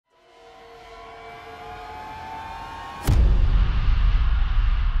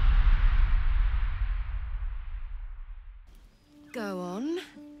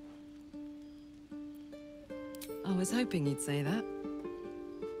was hoping you'd say that.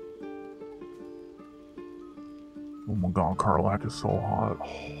 Oh my god, Karlak is so hot.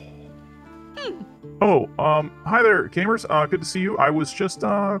 Oh, hi there, gamers. Good to see you. I was just,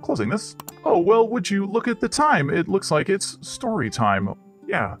 closing this. Oh, well, would you look at the time? It looks like it's story time.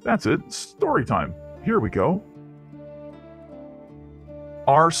 Yeah, that's it. Story time. Here we go.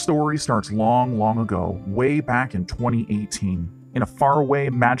 Our story starts long, long ago, way back in 2018, in a faraway,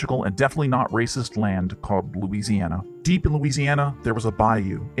 magical, and definitely not racist land called Louisiana. Deep in Louisiana, there was a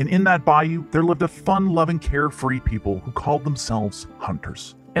bayou, and in that bayou, there lived a fun-loving, carefree people who called themselves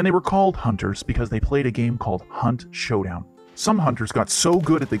hunters. And they were called hunters because they played a game called Hunt Showdown. Some hunters got so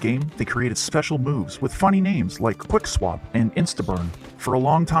good at the game, they created special moves with funny names like Quick Swap and Instaburn. For a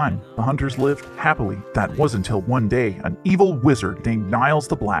long time, the hunters lived happily. That was until one day, an evil wizard named Niles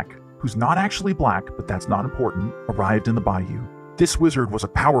the Black, who's not actually black, but that's not important, arrived in the bayou. This wizard was a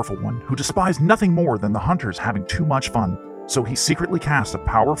powerful one who despised nothing more than the hunters having too much fun. So he secretly cast a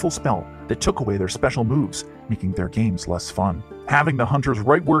powerful spell that took away their special moves, making their games less fun. Having the hunters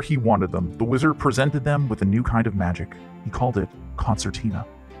right where he wanted them, the wizard presented them with a new kind of magic. He called it Concertina.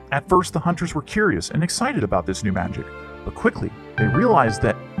 At first, the hunters were curious and excited about this new magic, but quickly they realized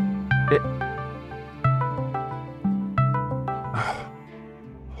that it...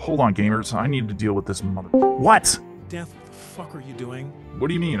 Hold on, gamers. I need to deal with this mother... What? Death, what the fuck are you doing? What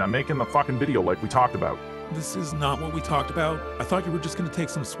do you mean? I'm making the fucking video like we talked about. This is not what we talked about. I thought you were just gonna take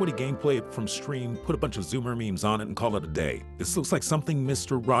some sweaty gameplay from stream, put a bunch of Zoomer memes on it, and call it a day. This looks like something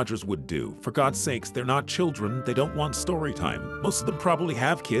Mr. Rogers would do. For God's sakes, they're not children. They don't want story time. Most of them probably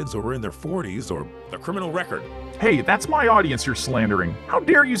have kids or are in their 40s or a criminal record. Hey, that's my audience you're slandering. How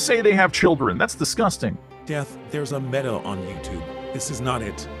dare you say they have children? That's disgusting. Death, there's a meta on YouTube. This is not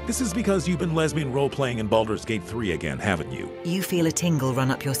it. This is because you've been lesbian role-playing in Baldur's Gate 3 again, haven't you? You feel a tingle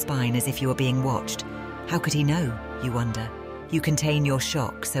run up your spine as if you were being watched. How could he know, you wonder? You contain your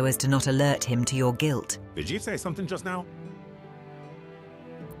shock so as to not alert him to your guilt. Did you say something just now?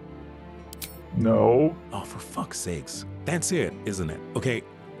 No. Oh, for fuck's sakes. That's it, isn't it? Okay,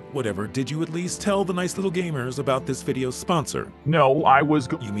 whatever. Did you at least tell the nice little gamers about this video's sponsor? No, I was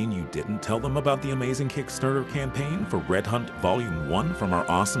You mean you didn't tell them about the amazing Kickstarter campaign for Red Hunt Volume 1 from our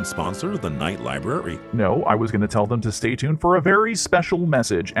awesome sponsor, the Night Library? No, I was going to tell them to stay tuned for a very special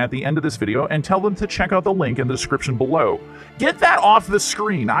message at the end of this video and tell them to check out the link in the description below. Get that off the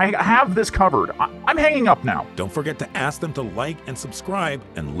screen. I have this covered. I'm hanging up now. Don't forget to ask them to like and subscribe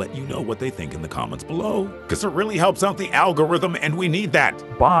and let you know what they think in the comments below, because it really helps out the algorithm and we need that.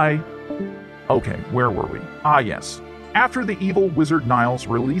 Bye. Okay, where were we? Ah, yes. After the evil wizard Niles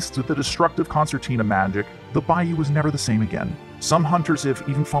released the destructive Concertina magic, the bayou was never the same again. Some hunters have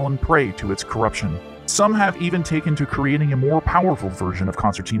even fallen prey to its corruption. Some have even taken to creating a more powerful version of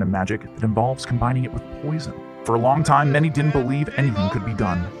Concertina magic that involves combining it with poison. For a long time, many didn't believe anything could be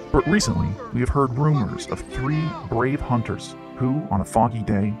done. But recently, we have heard rumors of 3 brave hunters who, on a foggy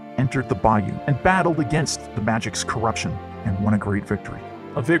day, entered the bayou and battled against the magic's corruption and won a great victory.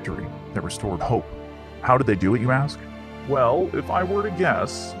 A victory that restored hope. How did they do it, you ask? Well, if I were to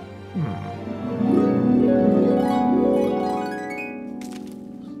guess...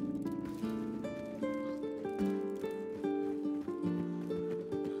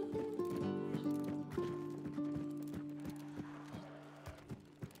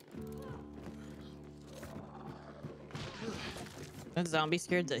 That zombie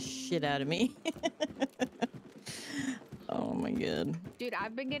scared the shit out of me. Oh my god. Dude,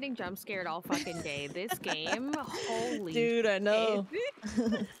 I've been getting jump scared all fucking day. This game, holy dude, I know.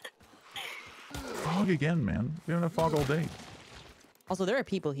 Fog again, man. We haven't had fog all day. Also, there are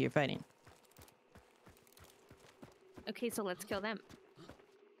people here fighting. Okay, so let's kill them.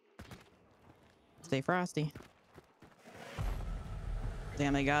 Stay frosty.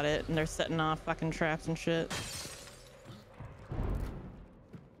 Damn, they got it, and they're setting off fucking traps and shit.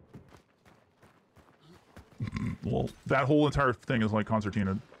 Well, that whole entire thing is like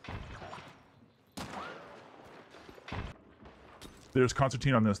Concertina. There's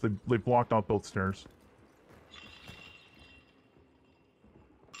Concertina on this. They blocked out both stairs.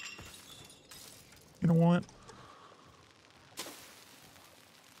 You know what?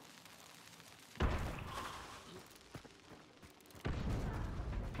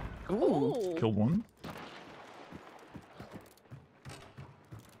 Ooh. Killed one.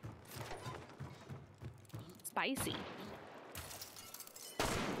 Spicy.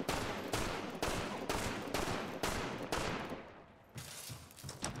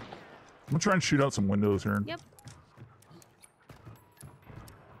 I'm gonna try and shoot out some windows here. Yep.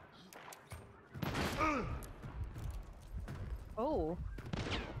 Oh.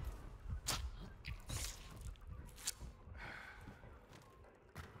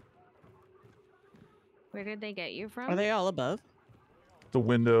 Where did they get you from? Are they all above? The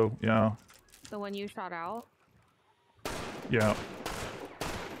window, yeah. The one you shot out? Yeah.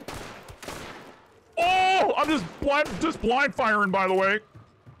 Oh! I'm just blind firing, by the way.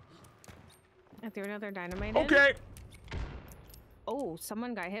 I threw another dynamite in. Okay. Oh,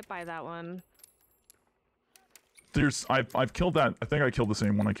 someone got hit by that one. I've killed that. I think I killed the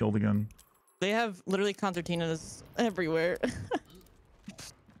same one I killed again. They have literally concertinas everywhere.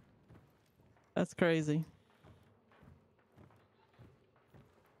 That's crazy.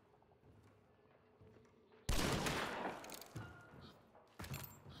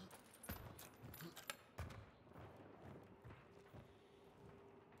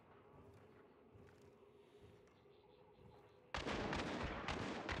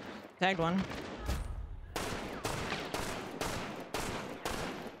 Tagged one.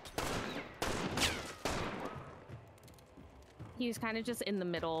 He was kind of just in the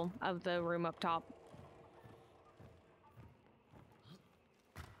middle of the room up top.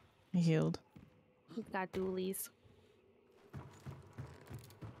 He healed. He's got dualies.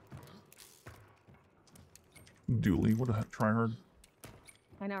 Dooley, what a tryhard.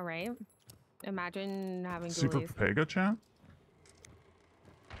 I know, right? Imagine having Super dualies. Pega chat?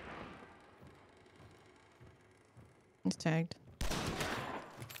 He's tagged.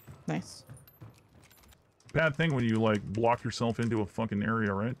 Nice. Bad thing when you, like, block yourself into a fucking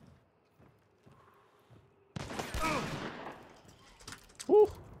area, right?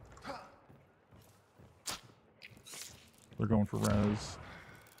 Woo! They're going for res.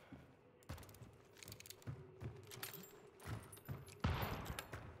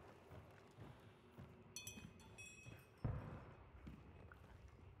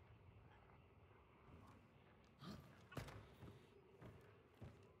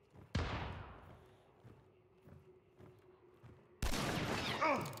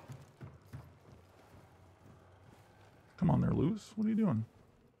 Come on there, Luz. What are you doing?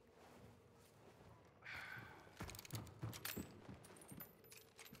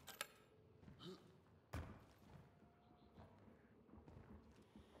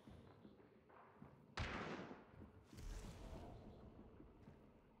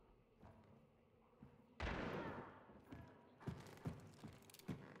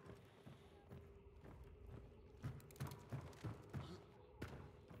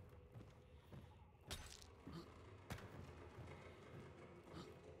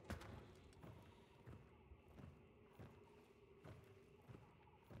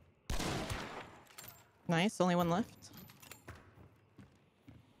 Nice. Only one left.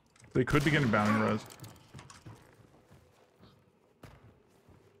 They could be getting bounty res.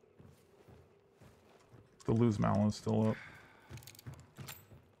 The Luz Malin is still up.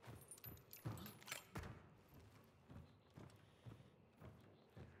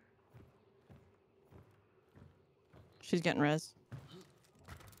 She's getting res.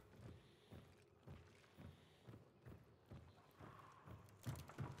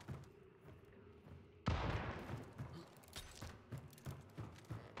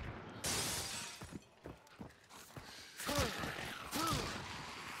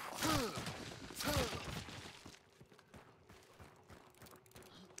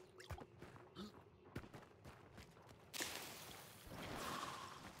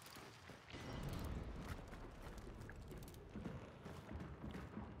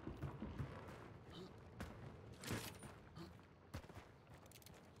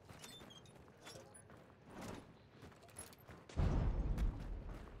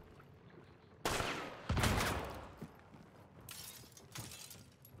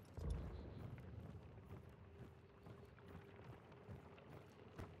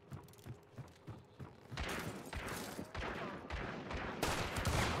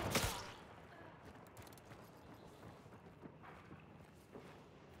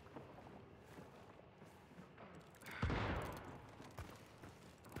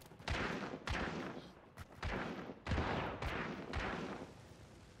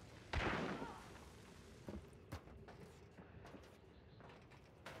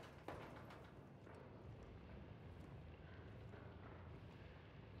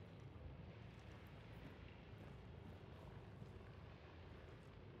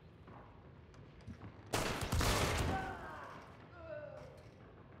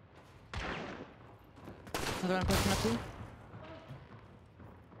 Another one pushing up too.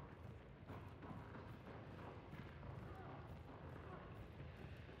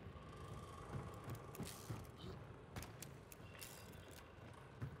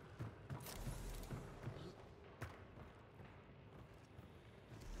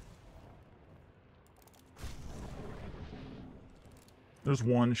 There's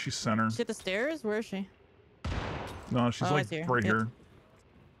one. She's center. She at the stairs? Where is she? No, she's Oh, I like see her. right Yep. here.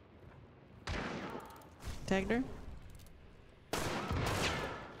 Tagged her.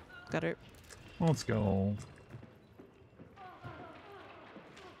 Got her. Let's go.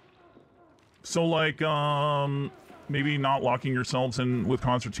 So, like, maybe not locking yourselves in with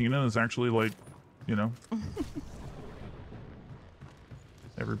Concertina is actually, like, you know...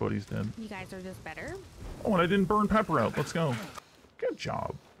 Everybody's dead. You guys are just better. Oh, and I didn't burn Pepper out. Let's go. Good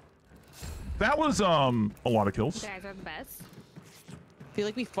job. That was, a lot of kills. You guys are the best. I feel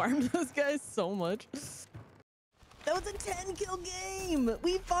like we farmed those guys so much. That was a 10-kill game.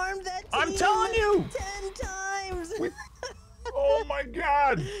 We farmed that team. I'm telling you! 10 times. Oh my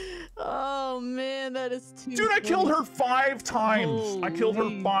god! Oh man, that is too. Dude, I killed her 5 times. I killed her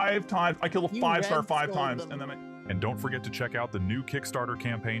Holy. 5 times. I killed a You 5-star 5 red-skulled times, them. and then And don't forget to check out the new Kickstarter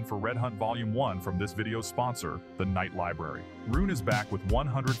campaign for Red Hunt Volume 1 from this video's sponsor, the Night Library. Rune is back with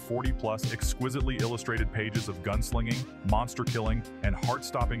 140+ exquisitely illustrated pages of gunslinging, monster killing, and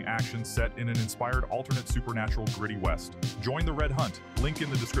heart-stopping action set in an inspired alternate supernatural gritty west. Join the Red Hunt, link in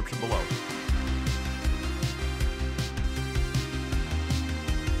the description below.